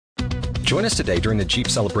Join us today during the Jeep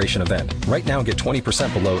Celebration event. Right now, get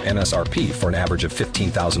 20% below MSRP for an average of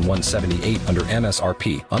 $15,178 under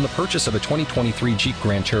MSRP on the purchase of a 2023 Jeep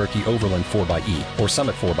Grand Cherokee Overland 4xE or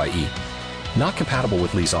Summit 4xE. Not compatible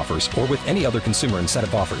with lease offers or with any other consumer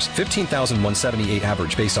incentive offers. $15,178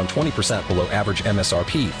 average based on 20% below average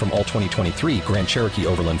MSRP from all 2023 Grand Cherokee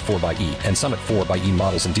Overland 4xE and Summit 4xE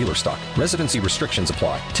models in dealer stock. Residency restrictions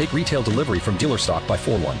apply. Take retail delivery from dealer stock by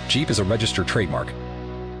 4/1. Jeep is a registered trademark.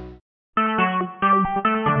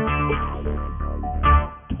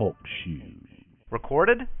 Talk shoes.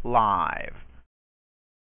 Recorded live.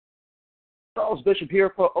 Charles Bishop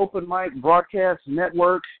here for Open Mic Broadcast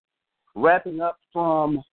Network, wrapping up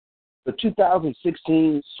from the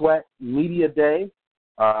 2016 SWAC Media Day.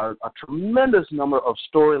 A tremendous number of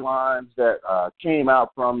storylines that came out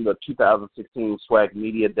from the 2016 SWAC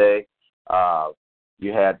Media Day.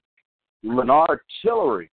 You had Leonard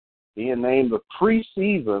Tillery being named the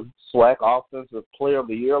preseason SWAC Offensive Player of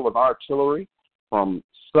the Year. Leonard Tillery from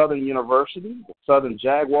Southern University, the Southern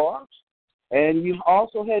Jaguars. And you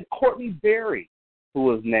also had Courtney Berry, who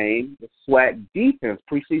was named the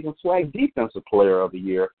preseason SWAC Defensive Player of the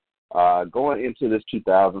Year going into this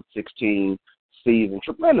 2016 season.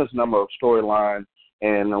 Tremendous number of storylines,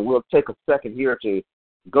 and we'll take a second here to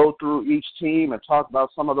go through each team and talk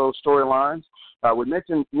about some of those storylines. We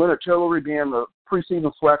mentioned Leonard Tillery being the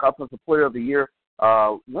preseason SWAC Offensive Player of the Year.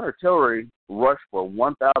 Leonard Tillery rushed for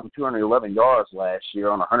 1,211 yards last year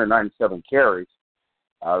on 197 carries.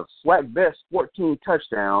 SWAC best 14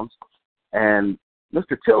 touchdowns, and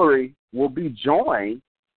Mr. Tillery will be joined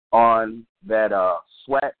on that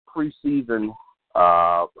SWAC preseason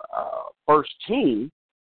first team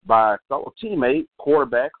by a fellow teammate,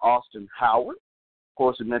 quarterback Austin Howard. Of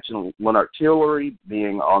course, we mentioned Leonard Tillery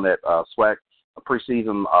being on that SWAC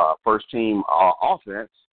preseason first team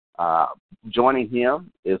offense. Joining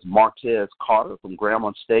him is Martez Carter from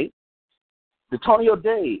Grambling State, D'Antonio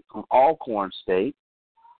Day from Alcorn State,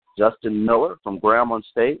 Justin Miller from Grambling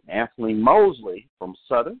State, Anthony Mosley from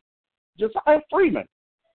Southern, Josiah Freeman,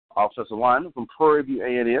 offensive lineman from Prairie View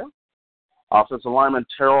A&M, offensive lineman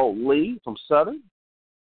Terrell Lee from Southern.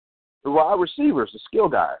 The wide receivers, the skill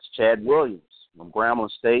guys, Chad Williams from Grambling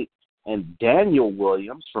State and Daniel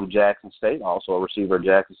Williams from Jackson State, also a receiver at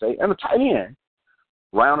Jackson State, and the tight end,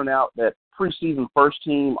 rounding out that preseason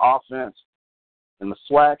first-team offense in the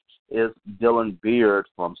SWAC is Dylan Beard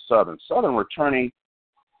from Southern. Southern returning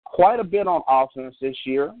quite a bit on offense this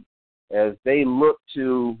year as they look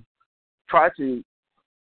to try to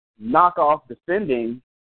knock off defending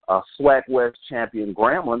SWAC West champion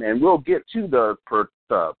Grambling, and we'll get to the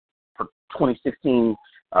 2016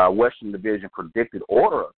 Western Division predicted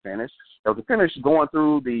order of finish. As we finish going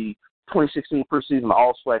through the 2016 preseason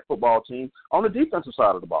All-SWAC football team, on the defensive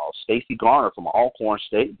side of the ball, Stacy Garner from Alcorn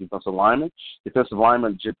State, defensive lineman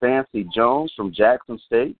Javancy Jones from Jackson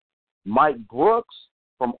State, Mike Brooks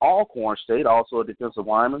from Alcorn State, also a defensive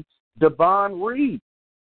lineman, Devon Reed,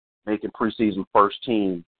 making preseason first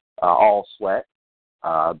team All-SWAC.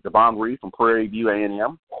 Devon Reed from Prairie View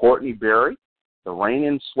A&M, Courtney Berry, the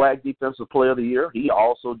reigning SWAC Defensive Player of the Year. He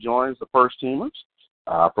also joins the first teamers.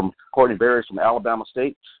 From Courtney Berry from Alabama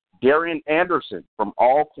State, Darian Anderson from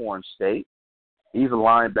Alcorn State. He's a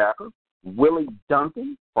linebacker. Willie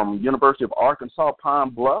Duncan from University of Arkansas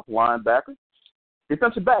Pine Bluff, linebacker.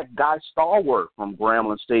 Defensive back Guy Stallworth from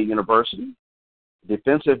Grambling State University.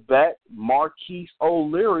 Defensive back Marquise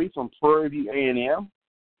O'Leary from Prairie View A&M.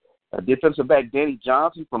 Defensive back Danny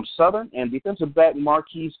Johnson from Southern, and defensive back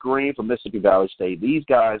Marquise Green from Mississippi Valley State. These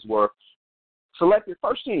guys were selected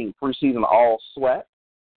first team preseason All-SWAC.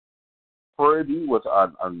 Prairie View with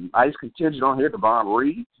a nice contingent on here, Devon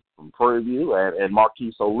Reed from Prairie View and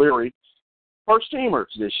Marquise O'Leary, first teamers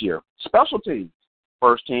this year. Special teams,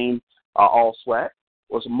 first team All-SWAC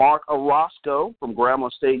was Mark Orozco from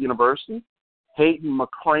Grambling State University, Hayden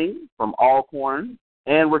McCrane from Alcorn,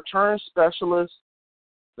 and return specialist,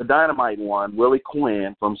 the dynamite one, Willie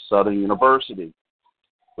Quinn from Southern University.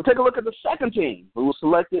 We'll take a look at the second team, who was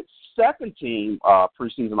selected second team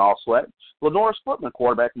preseason All-SWAC. Lenoris Footman,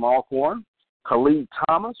 quarterback from Alcorn. Khalid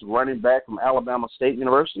Thomas, running back from Alabama State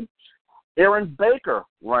University. Aaron Baker,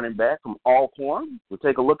 running back from Alcorn. We'll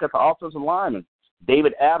take a look at the offensive linemen.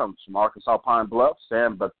 David Adams from Arkansas Pine Bluff.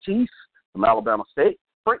 Sam Baptiste from Alabama State.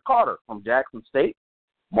 Frank Carter from Jackson State.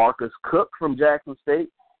 Marcus Cook from Jackson State.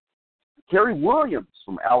 Kerry Williams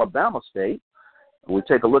from Alabama State. And we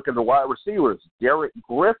take a look at the wide receivers. Derek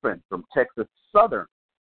Griffin from Texas Southern.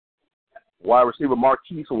 Wide receiver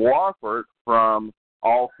Marquise Warford from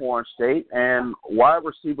Alcorn State. And wide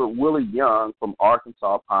receiver Willie Young from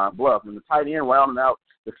Arkansas Pine Bluff. And the tight end rounding out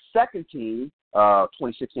the second team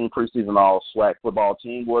 2016 preseason all-SWAC football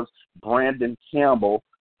team was Brandon Campbell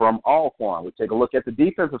from Alcorn. We take a look at the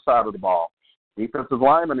defensive side of the ball. Defensive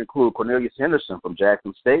linemen include Cornelius Henderson from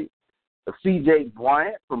Jackson State, C.J.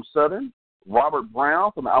 Bryant from Southern, Robert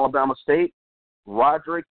Brown from Alabama State,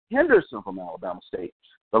 Roderick Henderson from Alabama State.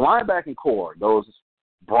 The linebacking core goes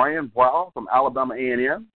Brian Brow from Alabama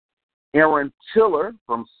A&M, Aaron Tiller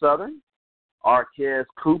from Southern, Arquez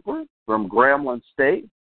Cooper from Grambling State.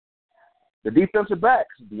 The defensive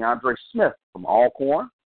backs, DeAndre Smith from Alcorn,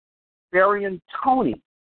 Farian Toney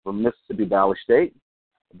from Mississippi Valley State,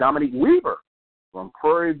 Dominique Weaver from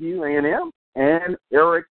Prairie View A&M, and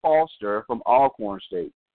Eric Foster from Alcorn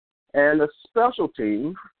State. And the special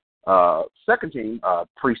team, second team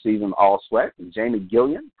preseason all-SWAC, Jamie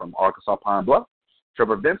Gillian from Arkansas Pine Bluff,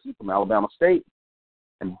 Trevor Vincent from Alabama State,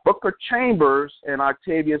 and Booker Chambers and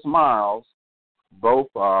Octavius Miles, both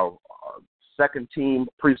second team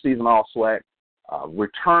preseason all-SWAC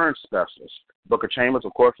return specialists. Booker Chambers,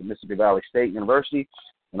 of course, from Mississippi Valley State University,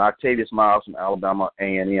 and Octavius Miles from Alabama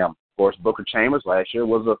A&M. Of course, Booker Chambers last year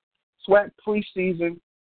was a SWAC preseason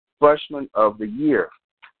freshman of the year.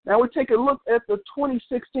 Now we take a look at the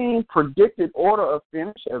 2016 predicted order of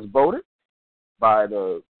finish as voted by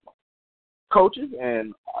the coaches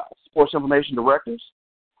and sports information directors.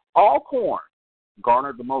 Alcorn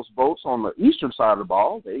garnered the most votes on the eastern side of the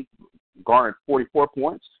ball. They garnered 44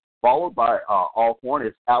 points. Followed by Alcorn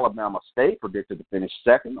is Alabama State, predicted to finish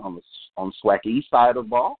second on the SWAC East side of the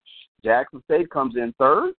ball. Jackson State comes in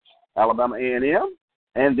third, Alabama A&M,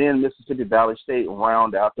 and then Mississippi Valley State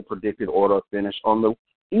round out the predicted order of finish on the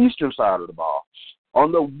eastern side of the ball.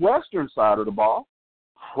 On the western side of the ball,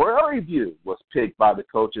 Prairie View was picked by the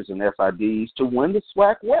coaches and SIDs to win the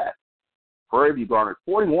SWAC West. Prairie View garnered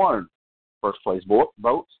 41 first-place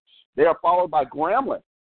votes. They are followed by Grambling,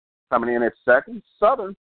 coming in at second.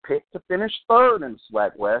 Southern picked to finish third in the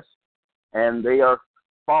SWAC West, and they are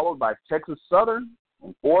followed by Texas Southern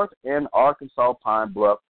in fourth, and Arkansas Pine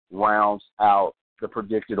Bluff rounds out the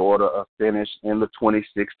predicted order of finish in the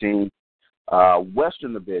 2016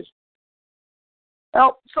 Western Division.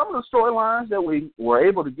 Now, some of the storylines that we were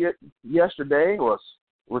able to get yesterday was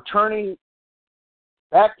returning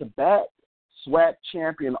back-to-back SWAC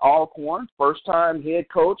champion Alcorn, first-time head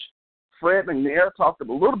coach Fred McNair talked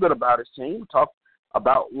a little bit about his team, talked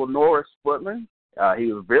about Lenoris Footman.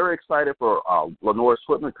 He was very excited for Lenoris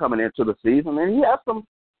Footman coming into the season, and he had some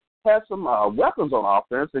weapons on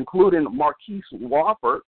offense, including Marquise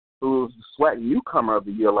Wofford, who was the SWAC newcomer of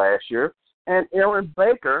the year last year, and Aaron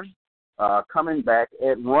Baker coming back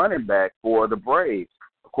at running back for the Braves.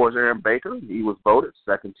 Of course, Aaron Baker, he was voted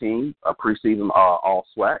second team preseason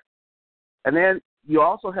all-SWAC. And then you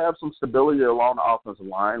also have some stability along the offensive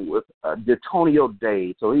line with DeTonio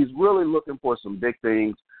Day. So he's really looking for some big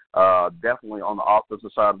things, definitely on the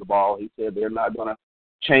offensive side of the ball. He said they're not going to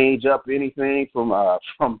change up anything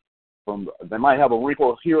from they might have a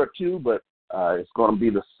wrinkle here or two, but it's going to be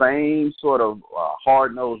the same sort of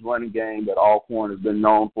hard-nosed running game that Alcorn has been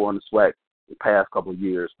known for in the SWAC the past couple of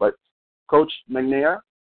years. But Coach McNair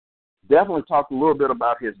definitely talked a little bit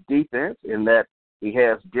about his defense in that he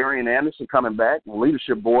has Darian Anderson coming back. The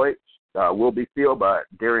leadership board will be filled by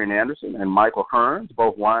Darian Anderson and Michael Hearns,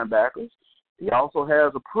 both linebackers. He also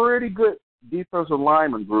has a pretty good defensive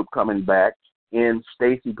lineman group coming back in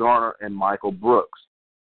Stacy Garner and Michael Brooks.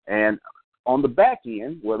 And on the back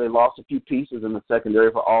end, where they lost a few pieces in the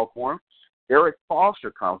secondary for Alcorn, Eric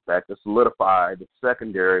Foster comes back to solidify the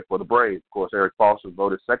secondary for the Braves. Of course, Eric Foster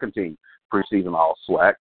voted second team preseason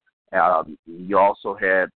all-SWAC. You also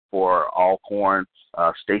had for Alcorn,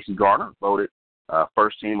 Stacy Garner voted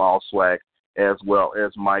first team all-SWAC, as well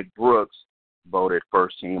as Mike Brooks voted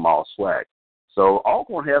first team all-SWAC. So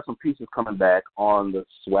Alcorn has some pieces coming back on the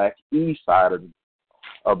SWAC East side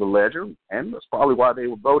of the ledger, and that's probably why they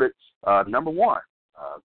were voted number one.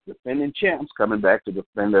 Defending champs coming back to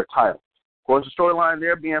defend their title. Of course, the storyline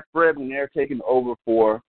there being Fred McNair taking over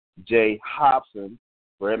for Jay Hobson.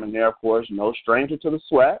 Fred McNair, of course, no stranger to the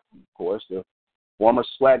SWAC. Of course, the former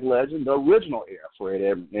SWAC legend, the original heir, Fred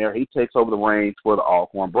McNair, he takes over the reins for the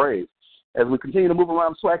Alcorn Braves. As we continue to move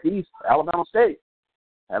around the SWAC East, Alabama State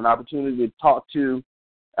had an opportunity to talk to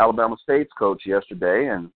Alabama State's coach yesterday,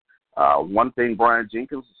 and one thing Brian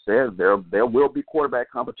Jenkins says, there will be quarterback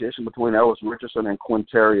competition between Ellis Richardson and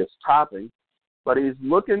Quintarius Topping, but he's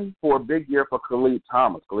looking for a big year for Khalid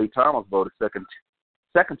Thomas. Khalid Thomas voted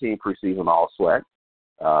second team preseason all-SWAC.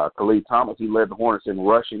 Khalid Thomas, he led the Hornets in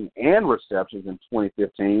rushing and receptions in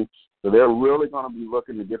 2015, so they're really going to be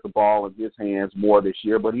looking to get the ball in his hands more this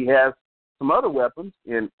year, but he has some other weapons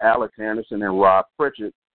in Alex Anderson and Rob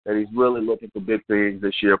Pritchett that he's really looking for big things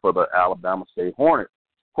this year for the Alabama State Hornets.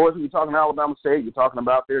 Of course, when you're talking Alabama State, you're talking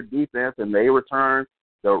about their defense, and they returned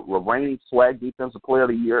the reigning SWAC Defensive Player of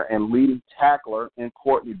the Year and leading tackler in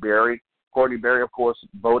Courtney Berry. Courtney Berry, of course,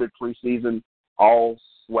 voted preseason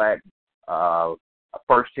All-SWAC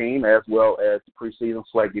first team as well as the preseason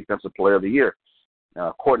SWAC Defensive Player of the Year.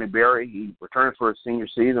 Courtney Berry, he returns for his senior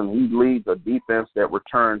season. He leads a defense that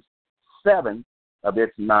returns 7 of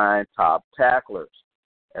its 9 top tacklers.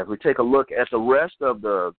 As we take a look at the rest of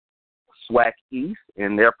the SWAC East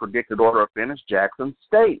in their predicted order of finish, Jackson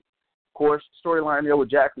State. Of course, storyline there with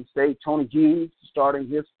Jackson State, Tony Hughes starting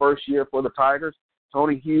his first year for the Tigers.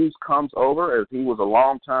 Tony Hughes comes over as he was a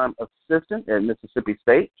longtime assistant at Mississippi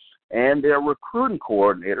State and their recruiting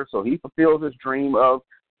coordinator, so he fulfills his dream of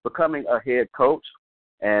becoming a head coach.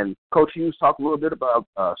 And Coach Hughes talked a little bit about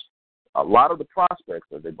a lot of the prospects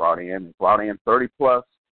that they brought in. They brought in 30-plus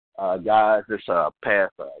guys this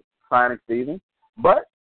past signing season. But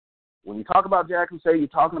when you talk about Jackson State, you're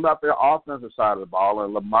talking about their offensive side of the ball,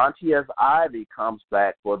 and Lamontiez Ivy comes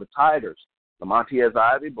back for the Tigers. Lamontiez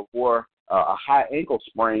Ivy, before a high ankle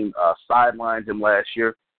sprain sidelined him last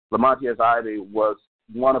year, Lamontiez Ivy was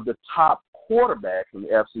one of the top quarterbacks in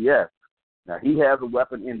the FCS. Now, he has a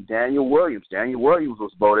weapon in Daniel Williams. Daniel Williams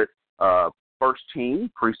was voted first team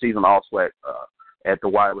preseason All-SWAC at the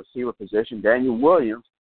wide receiver position. Daniel Williams,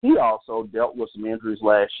 he also dealt with some injuries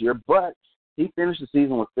last year, but he finished the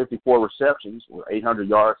season with 54 receptions, with 800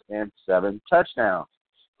 yards and 7 touchdowns.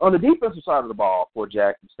 On the defensive side of the ball for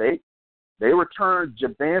Jackson State, they returned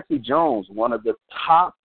Javancy Jones, one of the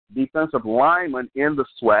top defensive linemen in the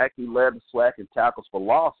SWAC. He led the SWAC in tackles for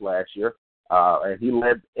loss last year, and he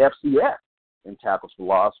led FCS in tackles for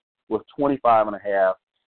loss with 25.5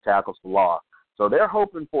 tackles for loss. So they're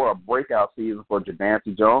hoping for a breakout season for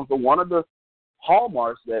Javancy Jones, but one of the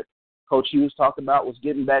hallmarks that Coach Hughes talked about was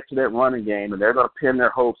getting back to that running game, and they're going to pin their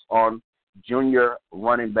hopes on junior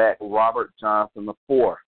running back Robert Johnson IV.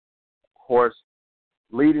 Of course,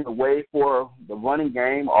 leading the way for the running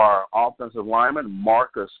game are offensive lineman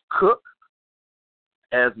Marcus Cook,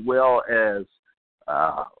 as well as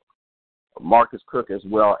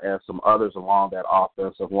some others along that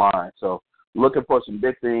offensive line. So looking for some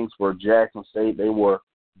big things for Jackson State. They were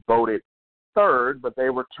voted third, but they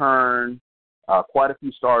returned quite a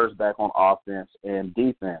few starters back on offense and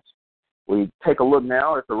defense. We take a look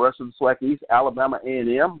now at the rest of the SWAC East. Alabama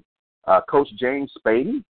A&M, Coach James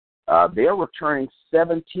Spady, they're returning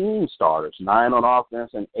 17 starters, 9 on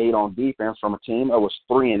offense and 8 on defense from a team that was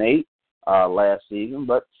 3-8 last season.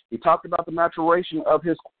 But he talked about the maturation of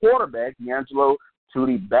his quarterback, D'Angelo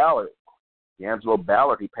Tootie Ballard. D'Angelo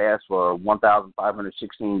Ballard, he passed for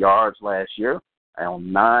 1,516 yards last year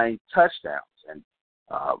and 9 touchdowns. And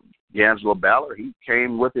D'Angelo Ballard, he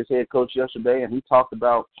came with his head coach yesterday, and he talked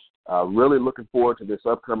about really looking forward to this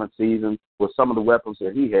upcoming season with some of the weapons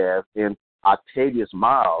that he has in Octavius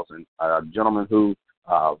Miles, and a gentleman who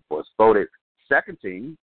was voted second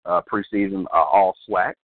team preseason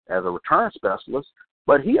All-SWAC as a return specialist,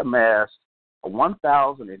 but he amassed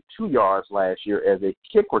 1,002 yards last year as a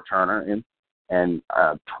kick returner and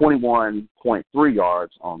 21.3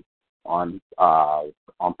 yards on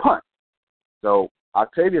punt. So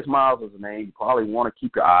Octavius Miles is a name you probably want to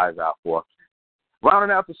keep your eyes out for.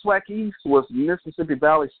 Rounding out the SWAC East was Mississippi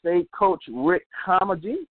Valley State coach Rick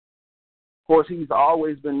Comedy. Of course, he's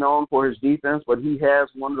always been known for his defense, but he has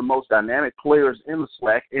one of the most dynamic players in the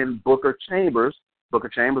SWAC in Booker Chambers. Booker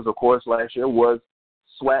Chambers, of course, last year was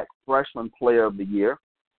SWAC Freshman Player of the Year,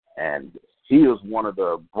 and he was one of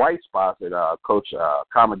the bright spots that Coach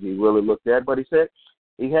Comedy really looked at. But he said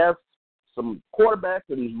he has some quarterbacks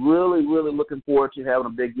that he's really, really looking forward to having a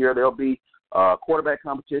big year. There'll be quarterback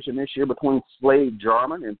competition this year between Slade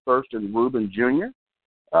Jarman and Thurston Rubin Jr.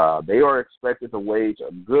 They are expected to wage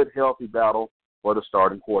a good, healthy battle for the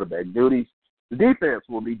starting quarterback duties. The defense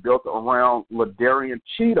will be built around Ladarian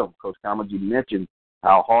Cheatham. Coach Comedy mentioned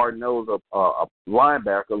how hard-nosed a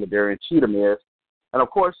linebacker Ladarian Cheatham is. And, of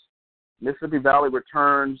course, Mississippi Valley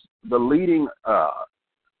returns the leading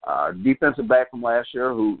defensive back from last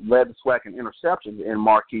year who led the SWAC in interceptions in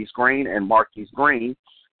Marquise Green. And Marquise Green,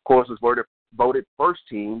 of course, was voted first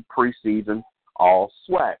team preseason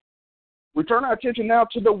All-SWAC. We turn our attention now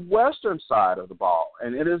to the western side of the ball,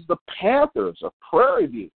 and it is the Panthers of Prairie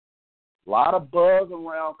View. A lot of buzz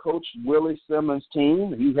around Coach Willie Simmons'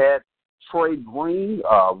 team. He had Trey Green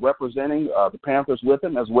representing the Panthers with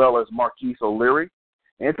him, as well as Marquise O'Leary.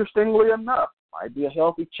 Interestingly enough, might be a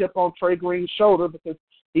healthy chip on Trey Green's shoulder because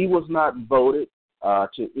he was not voted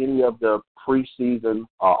to any of the preseason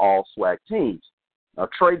All-SWAC teams. Now,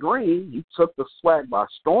 Trey Green, he took the SWAC by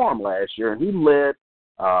storm last year, and he led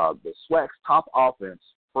the SWAC's top offense,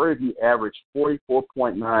 Prairie View averaged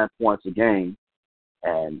 44.9 points a game.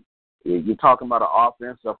 And you're talking about an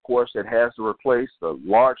offense, of course, that has to replace the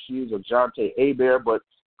large shoes of Jonte Hebert, but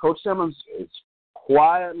Coach Simmons is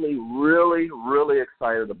quietly really, really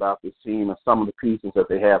excited about this team and some of the pieces that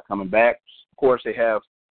they have coming back. Of course, they have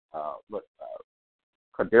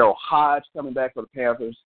Cardero Hodge coming back for the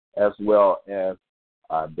Panthers, as well as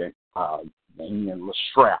Damian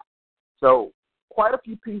Lestrap. So quite a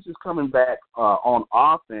few pieces coming back on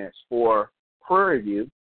offense for Prairie View,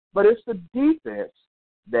 but it's the defense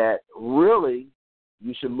that really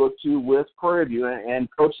you should look to with Prairie View, and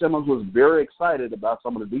Coach Simmons was very excited about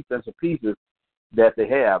some of the defensive pieces that they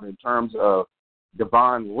have in terms of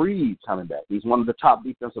Devon Reed coming back. He's one of the top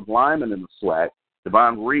defensive linemen in the SWAC.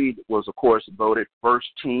 Devon Reed was, of course, voted first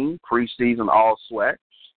team preseason All-SWAC.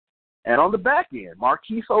 And on the back end,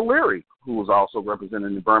 Marquise O'Leary, who was also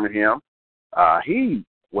represented in Birmingham, he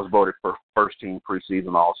was voted for first team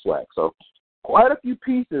preseason All-SWAC. So quite a few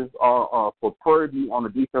pieces for Prairie View on the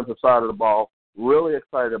defensive side of the ball. Really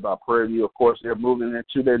excited about Prairie View. Of course, they're moving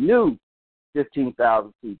into their new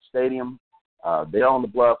 15,000-seat stadium. They're on the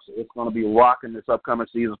Bluffs. It's going to be rocking this upcoming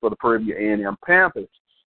season for the Prairie View A&M Panthers.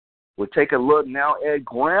 We'll take a look now at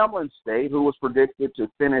Grambling State, who was predicted to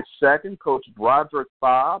finish second. Coach Broderick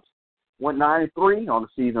Fobbs went 9-3 on the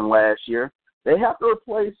season last year. They have to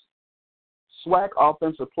replace SWAC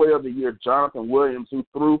Offensive Player of the Year Jonathan Williams, who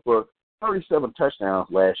threw for 37 touchdowns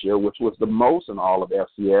last year, which was the most in all of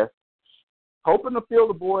FCS. Hoping to fill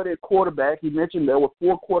the void at quarterback. He mentioned there were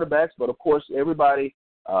 4 quarterbacks, but, of course, everybody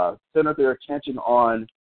centered their attention on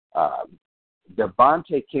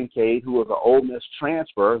Devontae Kincaid, who was an Ole Miss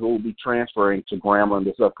transfer, who will be transferring to Grambling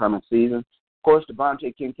this upcoming season. Of course,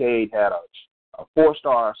 Devontae Kincaid had a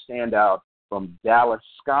 4-star standout from Dallas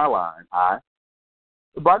Skyline High.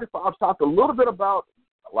 Broderick Fobbs talked a little bit about,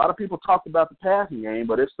 a lot of people talked about the passing game,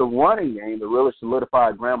 but it's the running game that really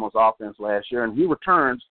solidified Grambling's offense last year, and he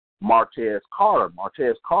returns Martez Carter.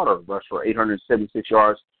 Martez Carter rushed for 876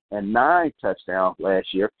 yards and 9 touchdowns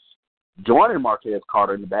last year. Joining Martez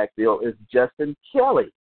Carter in the backfield is Justin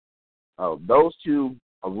Kelly. Those two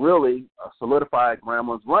are really solidified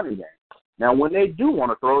Grambling's running game. Now, when they do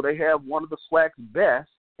want to throw, they have one of the SWAC's best,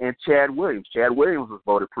 and Chad Williams. Chad Williams was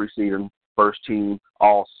voted preseason first team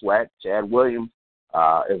All-SWAC. Chad Williams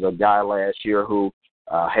is a guy last year who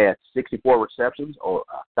had 64 receptions or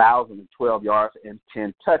 1,012 yards and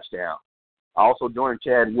 10 touchdowns. Also joining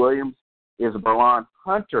Chad Williams is Berlon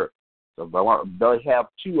Hunter. So they have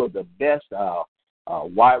 2 of the best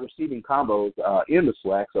wide receiving combos in the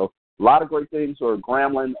SWAC. So a lot of great things for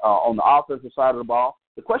Grambling on the offensive side of the ball.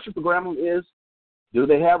 The question for Grambling is, do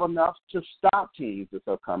they have enough to stop teams this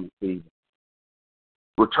upcoming season?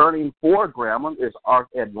 Returning for Grambling is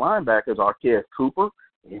at linebacker is Arquez Cooper,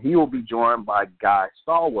 and he will be joined by Guy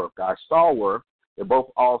Stallworth. Guy Stallworth, they're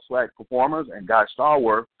both all-SWAC performers, and Guy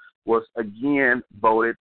Stallworth was again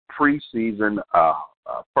voted preseason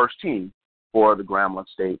first team for the Grambling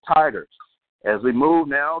State Tigers. As we move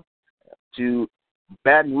now to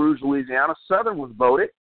Baton Rouge, Louisiana, Southern was voted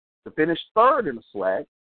to finish third in the SWAC.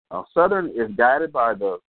 Southern is guided by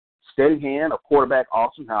the steady hand of quarterback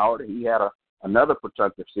Austin Howard. He had another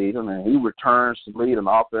productive season, and he returns to lead an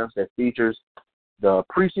offense that features the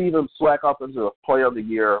preseason SWAC Offensive Player of the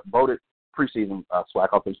Year, voted preseason SWAC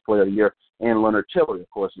Offensive Player of the Year, and Leonard Tillery. Of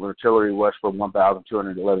course, Leonard Tillery rushed for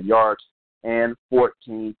 1,211 yards and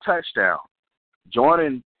 14 touchdowns.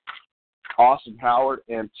 Joining Austin Howard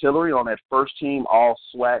and Tillery on that first-team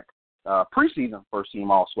All-SWAC, preseason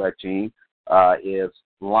first-team All-SWAC team is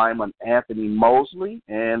lineman Anthony Mosley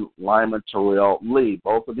and lineman Terrell Lee.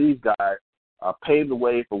 Both of these guys paved the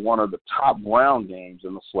way for one of the top ground games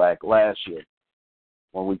in the SWAC last year.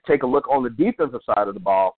 When we take a look on the defensive side of the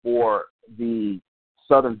ball for the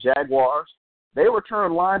Southern Jaguars, they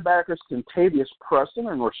return linebackers Contavious Preston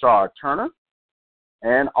and Rashard Turner,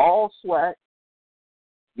 and all-SWAC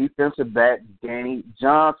defensive back Danny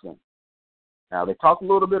Johnson. Now, they talked a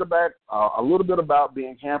little bit about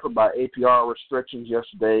being hampered by APR restrictions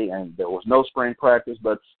yesterday, and there was no spring practice.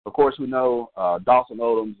 But of course, we know Dawson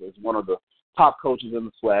Odoms is one of the top coaches in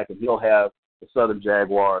the SWAC, and he'll have the Southern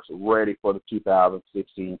Jaguars ready for the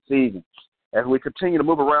 2016 season. As we continue to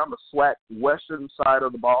move around the SWAC western side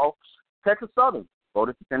of the ball, Texas Southern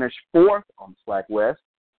voted to finish fourth on the SWAC West.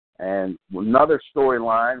 And another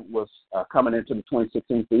storyline was coming into the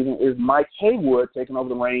 2016 season is Mike Haywood taking over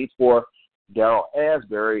the reins for Darrell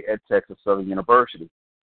Asbury at Texas Southern University.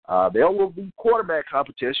 There will be quarterback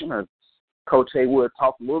competition, as Coach Haywood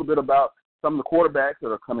talked a little bit about some of the quarterbacks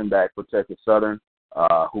that are coming back for Texas Southern,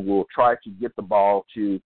 who will try to get the ball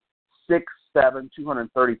to 6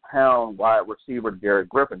 230-pound wide receiver Derek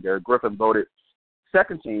Griffin. Derek Griffin voted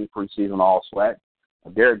second team preseason All-SWAC.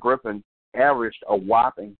 Derek Griffin averaged a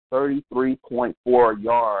whopping 33.4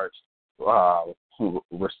 yards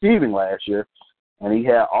receiving last year, and he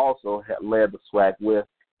had led the SWAC with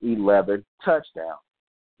 11 touchdowns.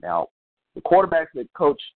 Now, the quarterbacks that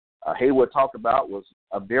Coach Haywood talked about was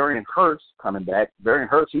Varian Hurts coming back. Varian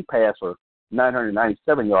Hurts, he passed for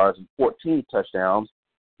 997 yards and 14 touchdowns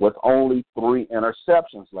with only 3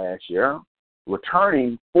 interceptions last year.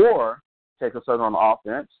 Returning for Texas Southern on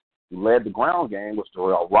offense, who led the ground game, was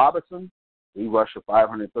Darrell Robinson. He rushed for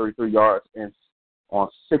 533 yards and on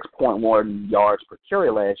 6.1 yards per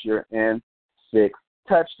carry last year and 6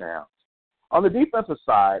 touchdowns. On the defensive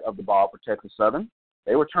side of the ball for Texas Southern,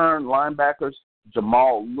 they returned linebackers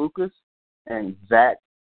Jamal Lucas and Zach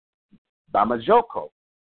Bamajoko.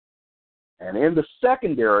 And in the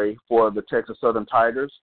secondary for the Texas Southern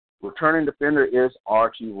Tigers, returning defender is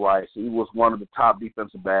Archie Rice. He was one of the top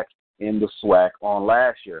defensive backs in the SWAC on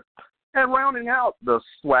last year. And rounding out the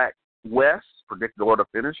SWAC West, predicted order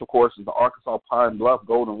finish, of course, is the Arkansas Pine Bluff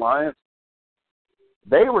Golden Lions.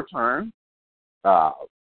 They return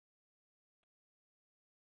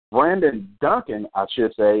Brandon Duncan, I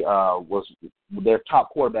should say, was their top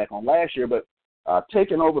quarterback on last year, but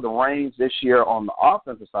taking over the reins this year on the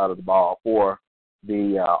offensive side of the ball for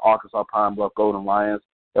the Arkansas Pine Bluff Golden Lions.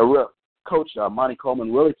 Coach Monty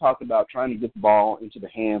Coleman really talked about trying to get the ball into the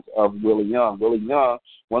hands of Willie Young. Willie Young,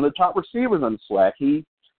 one of the top receivers in the SWAC, he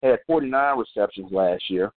had 49 receptions last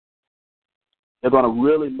year. They're going to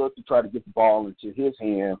really look to try to get the ball into his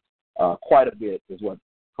hands quite a bit, is what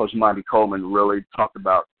Coach Monty Coleman really talked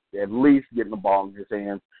about, at least getting the ball in his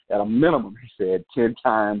hands at a minimum, he said, 10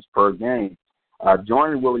 times per game.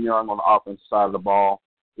 Joining Willie Young on the offensive side of the ball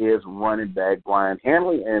is running back Brian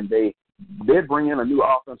Hanley, and they did bring in a new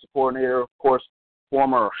offensive coordinator, of course,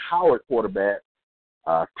 former Howard quarterback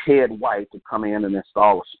Ted White, to come in and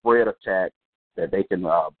install a spread attack that they can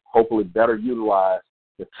hopefully better utilize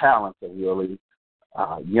the talent of Willie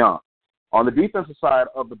Young. On the defensive side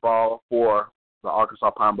of the ball for the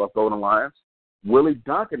Arkansas Pine Bluff Golden Lions, Willie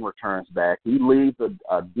Duncan returns back. He leads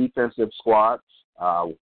a defensive squad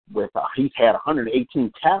he's had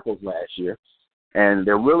 118 tackles last year, and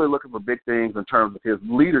they're really looking for big things in terms of his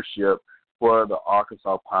leadership for the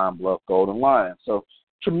Arkansas Pine Bluff Golden Lions. So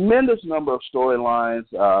tremendous number of storylines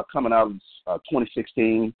coming out of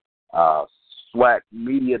 2016 SWAC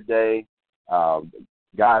Media Day.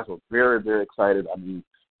 Guys were very, very excited. I mean,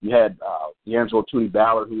 you had D'Angelo Tootie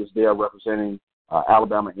Ballard, who was there representing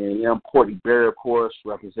Alabama A&M, Courtney Berry, of course,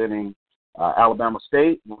 representing Alabama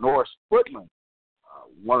State, Norris Footman,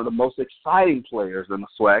 one of the most exciting players in the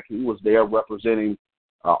SWAC. He was there representing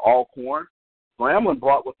Alcorn. Grambling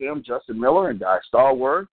brought with them Justin Miller and Guy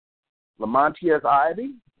Stallworth. Lamontiez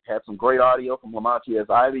Ivy, had some great audio from Lamontiez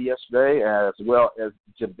Ivy yesterday, as well as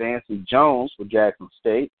Javancy Jones for Jackson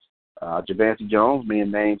State. Javancy Jones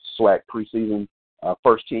being named SWAC preseason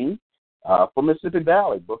first team. For Mississippi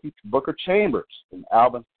Valley, Booker Chambers and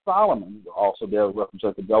Alvin Solomon were also there to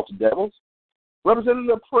represent the Delta Devils. Representing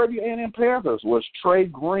the Prairie A&M Panthers was Trey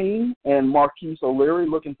Green and Marquise O'Leary,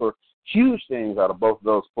 looking for huge things out of both of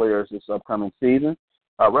those players this upcoming season.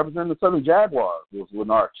 Representing the Southern Jaguars was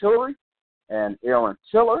Lenard Tillery and Aaron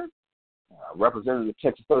Tiller. Representing the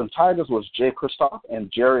Texas Southern Tigers was Jay Kristoff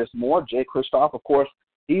and Jarius Moore. Jay Kristoff, of course,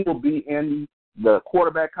 he will be in the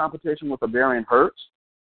quarterback competition with Varian Hurts.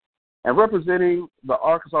 And representing the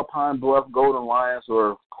Arkansas Pine Bluff Golden Lions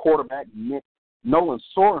were quarterback Nolan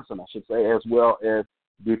Sorensen, I should say, as well as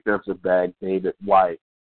defensive back David White.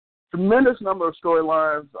 Tremendous number of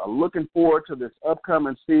storylines. Looking forward to this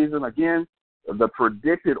upcoming season. Again, the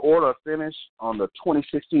predicted order of finish on the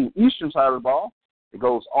 2016 Eastern side of the ball. It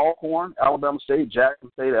goes Alcorn, Alabama State, Jackson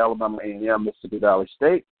State, Alabama A&M, Mississippi Valley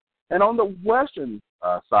State. And on the Western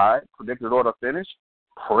side, predicted order of finish,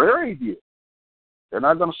 Prairie View. They're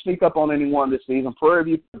not going to sneak up on anyone this season. Prairie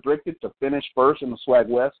View predicted to finish first in the SWAC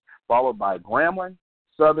West, followed by Grambling,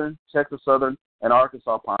 Southern, Texas Southern, and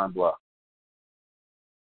Arkansas Pine Bluff.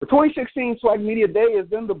 The 2016 SWAC Media Day is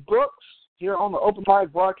in the books here on the Open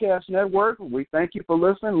Mic Broadcast Network. We thank you for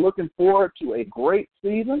listening. Looking forward to a great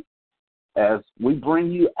season as we bring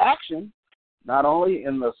you action, not only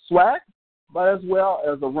in the SWAC, but as well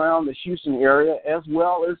as around the Houston area, as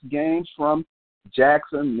well as games from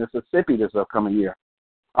Jackson, Mississippi this upcoming year.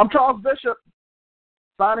 I'm Charles Bishop,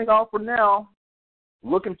 signing off for now.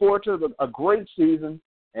 Looking forward to a great season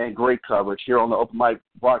and great coverage here on the Open Mic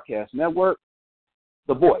Broadcast Network,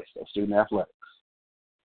 the voice of student athletics.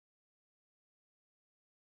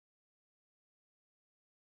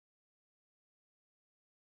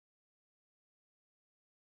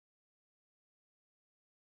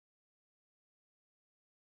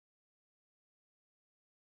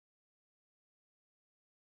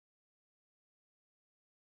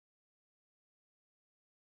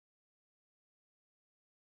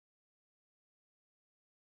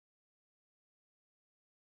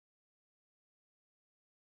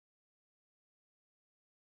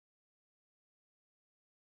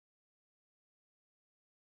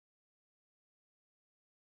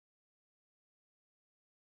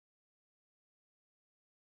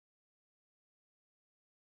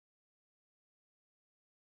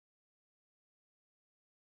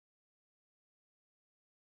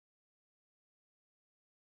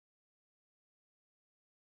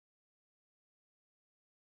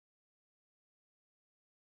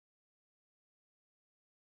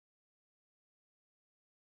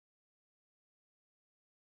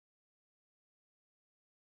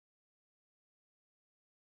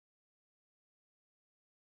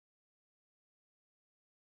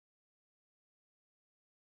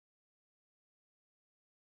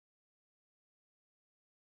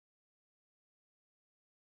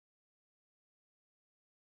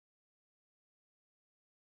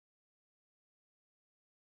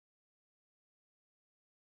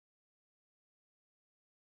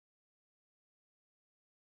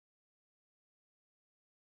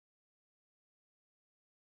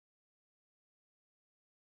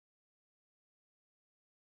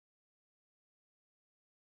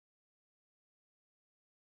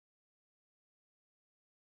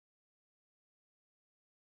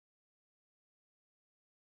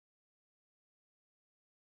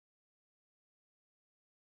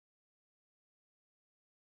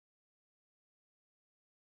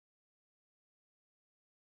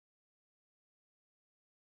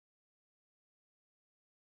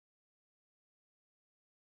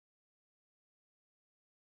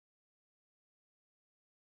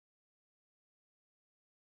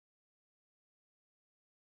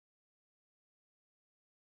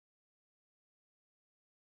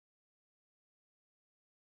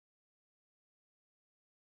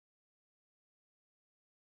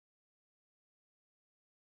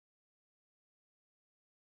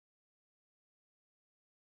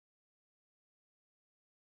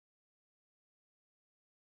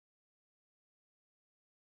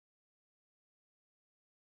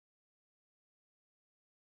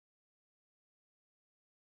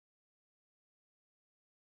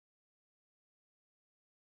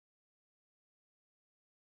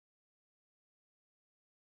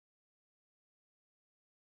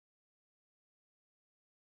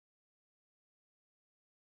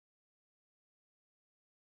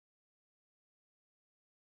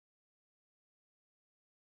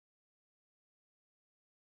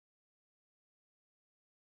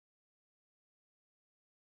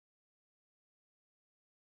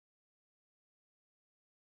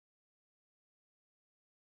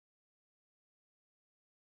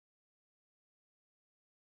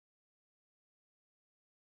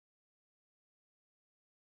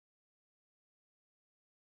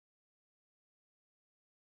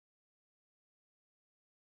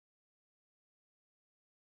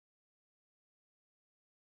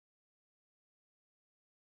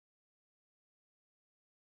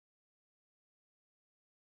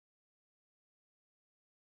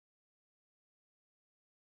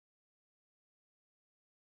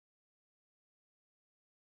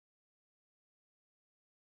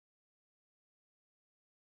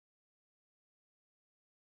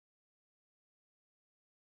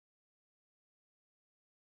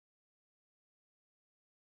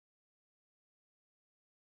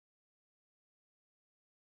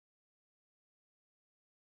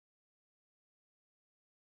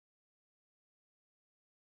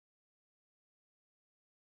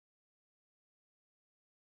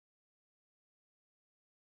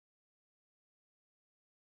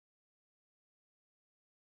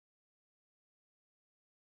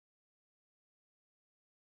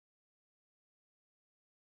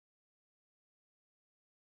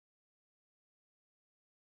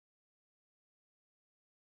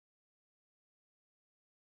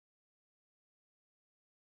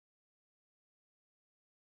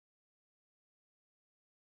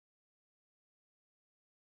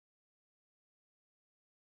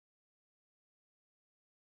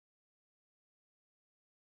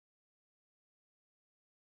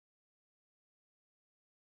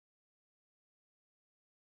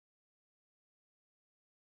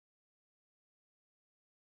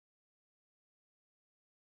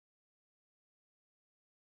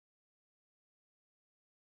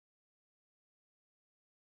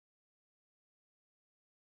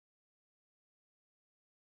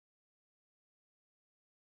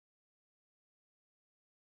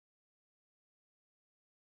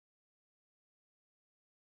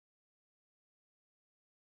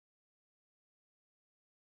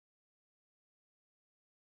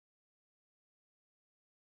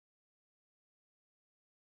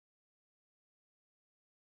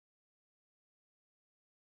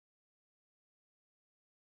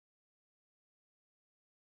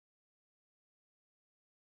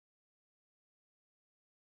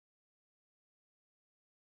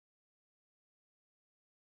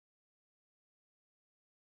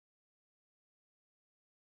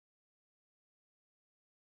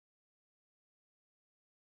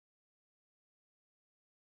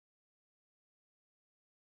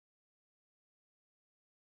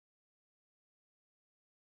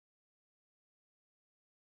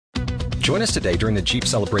 Join us today during the Jeep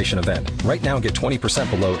Celebration event. Right now, get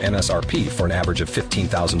 20% below MSRP for an average of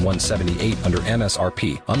 $15,178 under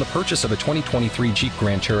MSRP on the purchase of a 2023 Jeep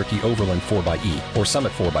Grand Cherokee Overland 4xE or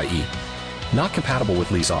Summit 4xE. Not compatible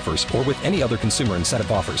with lease offers or with any other consumer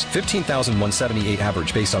incentive offers. $15,178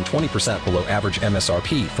 average based on 20% below average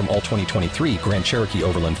MSRP from all 2023 Grand Cherokee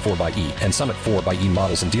Overland 4xE and Summit 4xE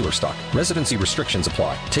models in dealer stock. Residency restrictions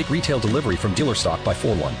apply. Take retail delivery from dealer stock by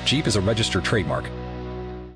 4/1. Jeep is a registered trademark.